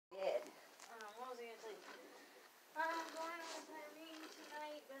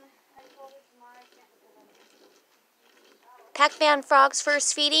Pacman Frog's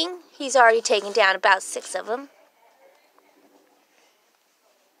first feeding. He's already taken down about 6 of them.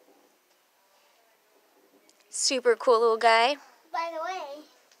 Super cool little guy. By the way,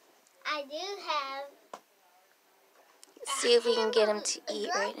 I do have... Let's see if we can get him to eat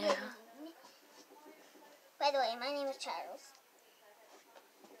right now. By the way, my name is Charles.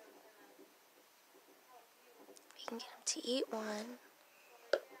 We can get him to eat one.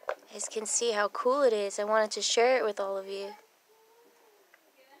 You guys can see how cool it is. I wanted to share it with all of you.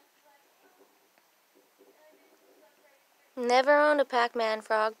 Never owned a Pacman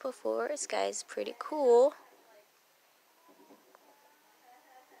Frog before. This guy's pretty cool.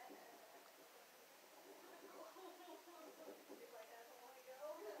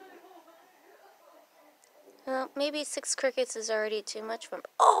 Well, maybe 6 crickets is already too much for him.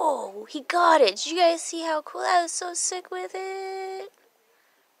 Oh, he got it. Did you guys see how cool? I was so sick with it.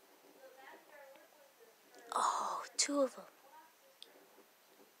 Oh, 2 of them.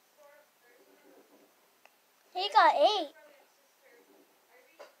 He got 8.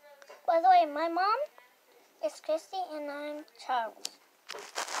 By the way, my mom is Christy and I'm Charles.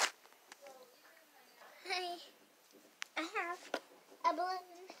 Hi. I have a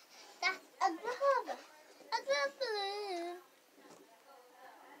balloon. That's a glove. A glove balloon.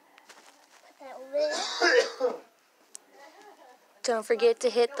 Put that over. Don't forget to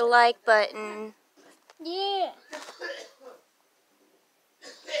hit the like button. Yeah.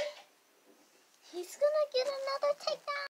 He's gonna get another takedown.